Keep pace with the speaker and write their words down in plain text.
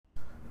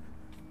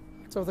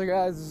So there,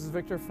 guys, this is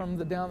Victor from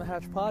the Down the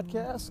Hatch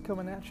podcast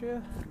coming at you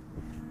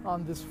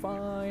on this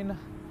fine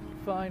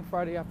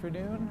Friday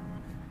afternoon,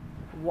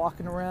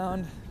 walking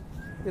around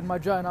in my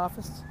giant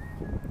office,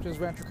 which is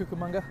Rancho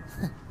Cucamonga.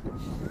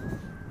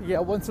 Yeah,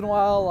 once in a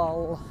while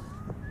I'll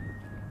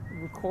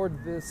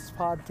record this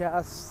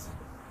podcast.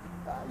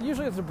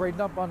 Usually it's a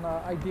brain-dump on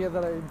an idea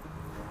that I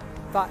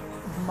thought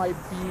might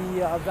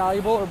be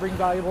valuable or bring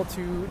valuable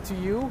to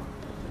you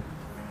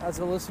as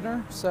a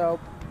listener. So,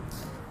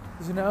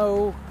 as you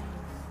know,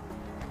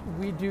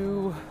 we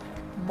do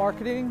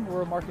marketing.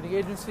 We're a marketing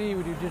agency.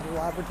 We do digital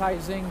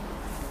advertising.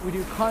 We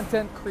do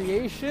content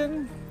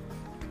creation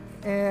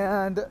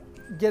and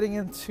getting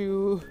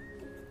into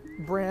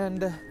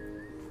brand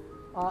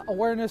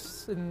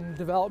awareness and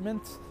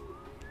development,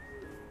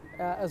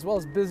 as well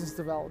as business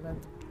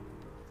development.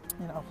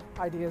 You know,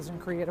 ideas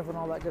and creative and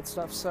all that good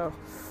stuff. So,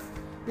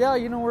 yeah,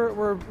 you know,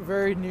 we're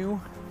very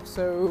new.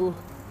 So,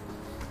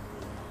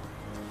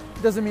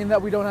 doesn't mean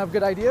that we don't have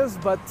good ideas,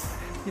 but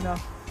you know,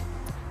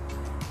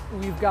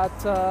 we've got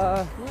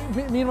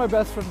me and my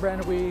best friend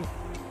Brandon.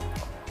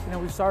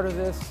 We started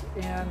this,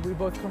 and we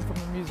both come from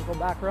a musical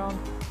background.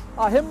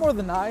 Him more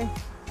than I.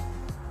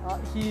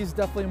 He's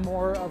definitely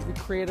more of the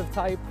creative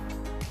type,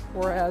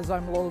 whereas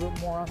I'm a little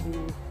bit more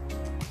on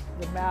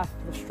the math,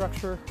 the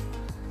structure.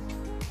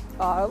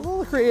 A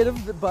little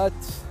creative, but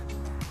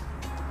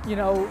you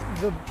know,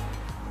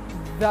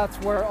 that's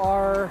where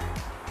our,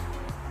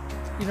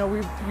 you know,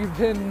 we've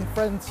been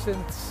friends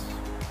since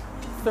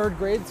third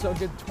grade, so a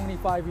good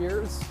 25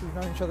 years. We've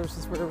known each other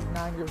since we were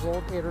 9 years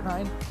old, 8 or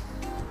 9.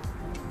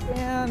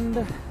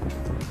 And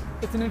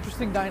it's an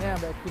interesting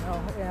dynamic, you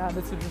know, and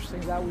it's interesting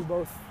that we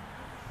both,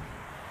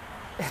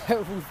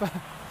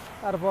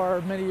 out of our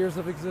many years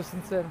of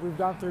existence, and we've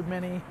gone through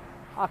many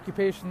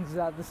occupations,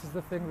 that this is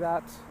the thing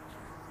that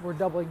we're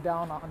doubling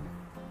down on.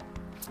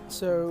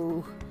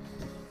 So,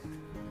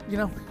 you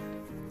know,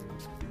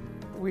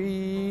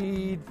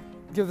 we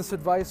give this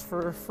advice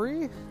for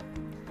free,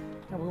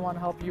 and we want to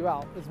help you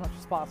out as much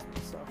as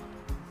possible. So,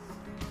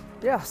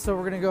 yeah, so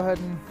we're going to go ahead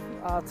and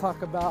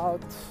talk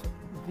about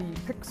the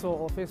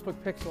Pixel, Facebook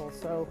Pixel.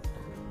 So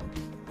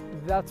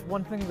that's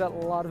one thing that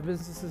a lot of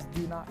businesses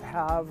do not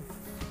have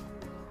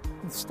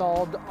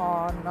installed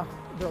on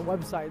their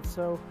website.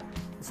 So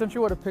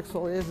essentially what a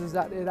Pixel is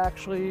that it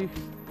actually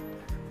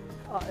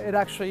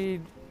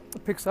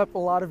picks up a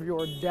lot of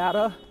your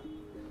data.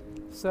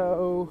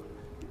 So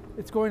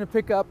it's going to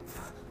pick up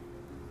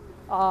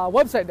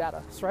website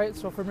data, right?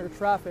 So from your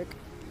traffic.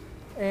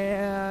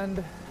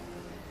 And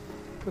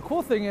the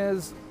cool thing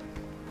is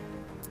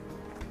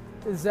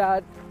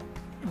that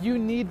you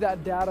need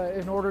that data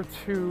in order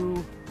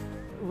to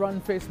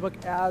run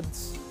Facebook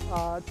ads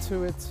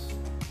to its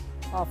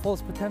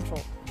fullest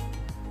potential,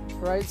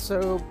 right?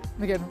 So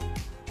again,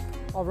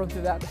 I'll run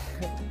through that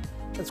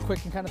as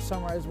quick and kind of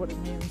summarize what it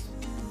means.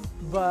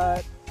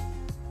 But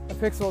a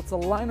pixel, it's a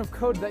line of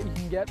code that you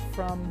can get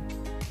from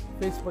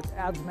Facebook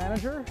Ads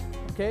Manager.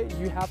 Okay,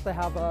 you have to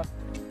have a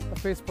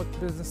Facebook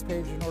business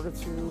page in order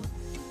to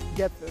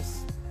get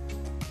this.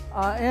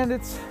 And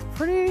it's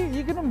pretty,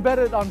 you can embed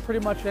it on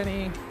pretty much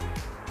any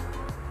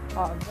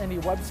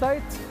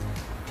website.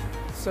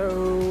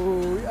 So,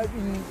 I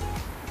mean,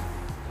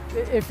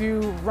 if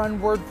you run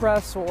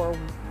WordPress or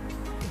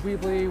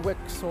Weebly,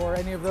 Wix, or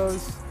any of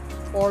those,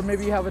 or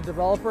maybe you have a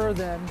developer,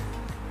 then,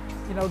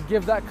 you know,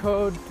 give that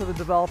code to the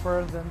developer,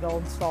 and then they'll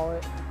install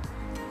it,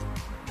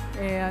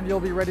 and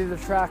you'll be ready to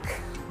track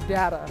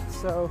data.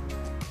 So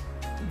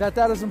that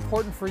data is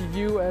important for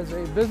you as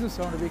a business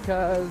owner,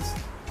 because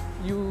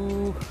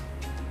you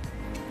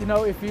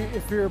know, if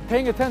you're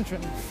paying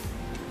attention,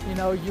 you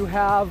know, you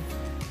have,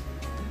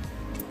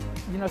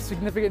 you know,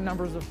 significant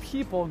numbers of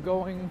people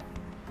going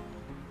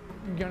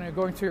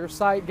to your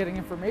site, getting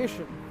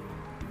information,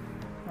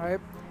 right?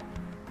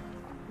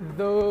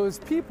 Those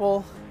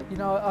people, you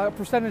know, a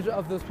percentage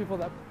of those people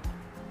that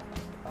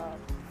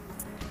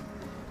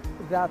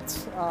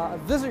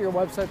visit your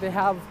website, they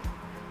have,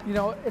 you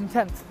know,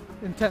 intent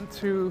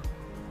to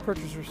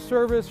purchase your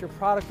service, your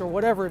product, or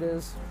whatever it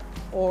is,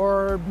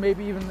 or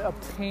maybe even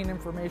obtain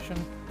information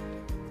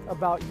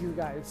about you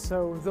guys.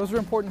 So those are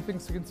important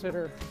things to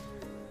consider,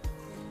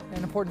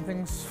 and important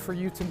things for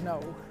you to know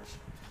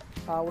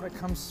when it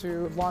comes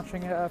to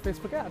launching a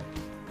Facebook ad.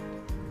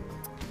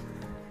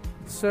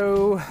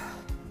 So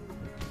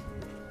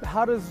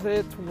how does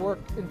it work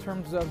in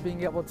terms of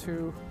being able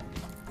to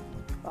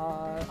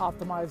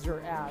optimize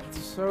your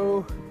ads?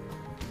 So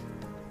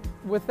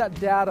with that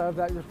data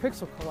that your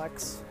Pixel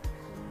collects,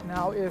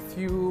 now if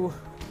you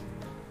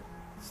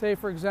say,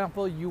 for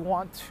example, you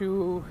want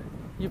to,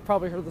 you've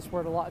probably heard this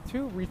word a lot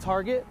too,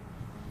 retarget,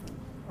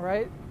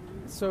 right?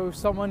 So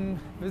someone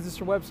visits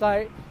your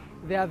website,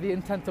 they have the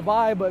intent to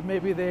buy, but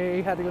maybe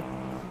they had to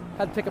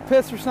take a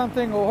piss or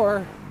something,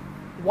 or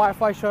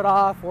Wi-Fi shut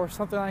off or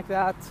something like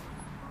that,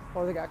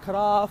 or they got cut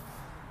off,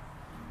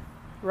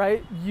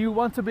 right? You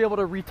want to be able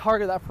to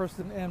retarget that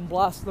person and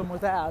blast them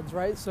with ads,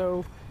 right?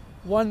 So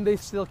one, they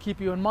still keep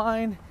you in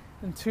mind,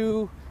 and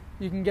two,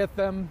 you can get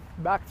them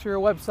back to your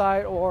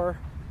website, or,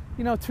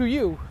 you know, to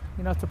you,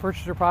 to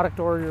purchase your product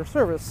or your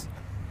service.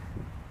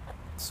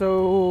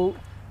 So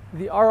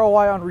the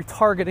ROI on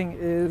retargeting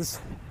is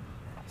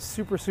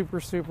super, super,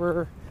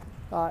 super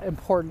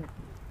important.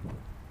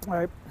 All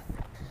right.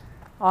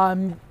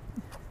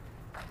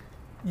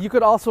 You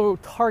could also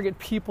target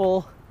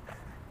people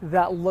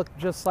that look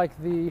just like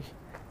the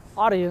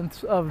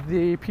audience of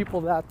the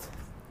people that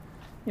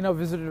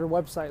visited your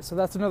website. So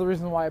that's another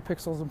reason why a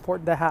pixel is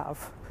important to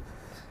have,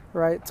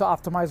 right, to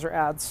optimize your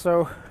ads.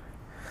 So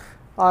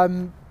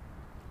I'm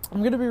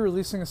going to be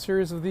releasing a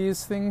series of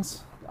these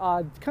things,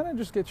 kind of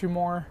just get you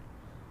more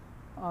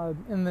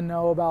in the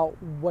know about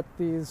what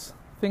these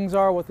things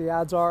are, what the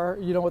ads are,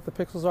 what the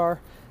pixels are,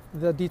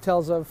 the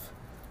details of,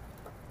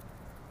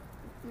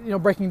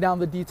 breaking down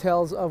the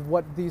details of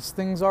what these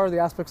things are, the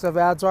aspects of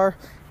ads are,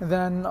 and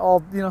then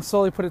I'll,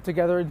 slowly put it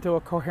together into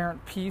a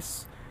coherent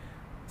piece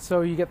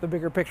so you get the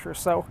bigger picture.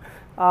 So,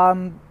 I'll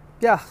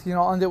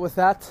end it with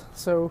that.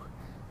 So,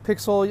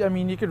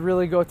 pixel, you could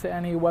really go to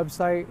any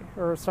website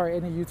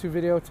any YouTube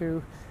video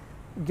to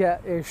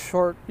get a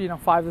short,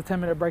 5 to 10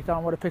 minute breakdown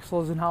on what a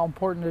pixel is and how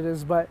important it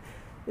is. But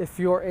if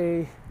you're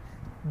a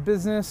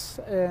business,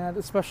 and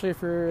especially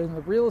if you're in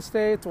the real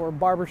estate or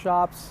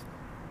barbershops,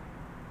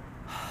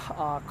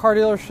 car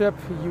dealership,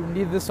 you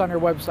need this on your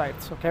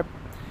website, okay?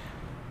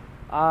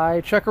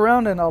 I check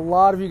around and a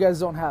lot of you guys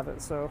don't have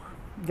it, so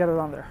get it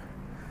on there.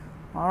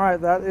 All right,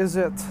 that is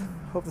it.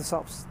 Hope this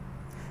helps.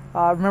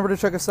 Remember to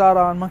check us out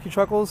on Monkey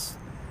Chuckles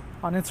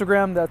on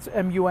Instagram. That's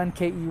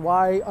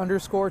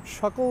MUNKEY_Chuckles,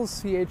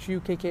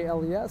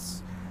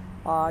 CHUKKLES.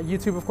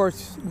 YouTube, of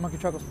course, Monkey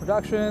Chuckles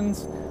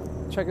Productions.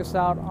 Check us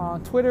out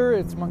on Twitter.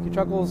 It's Monkey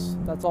Chuckles.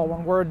 That's all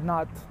one word,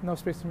 no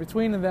space in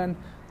between. And then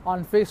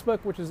on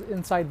Facebook, which is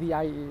Inside the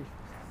IE.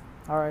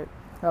 All right.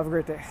 Have a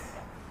great day.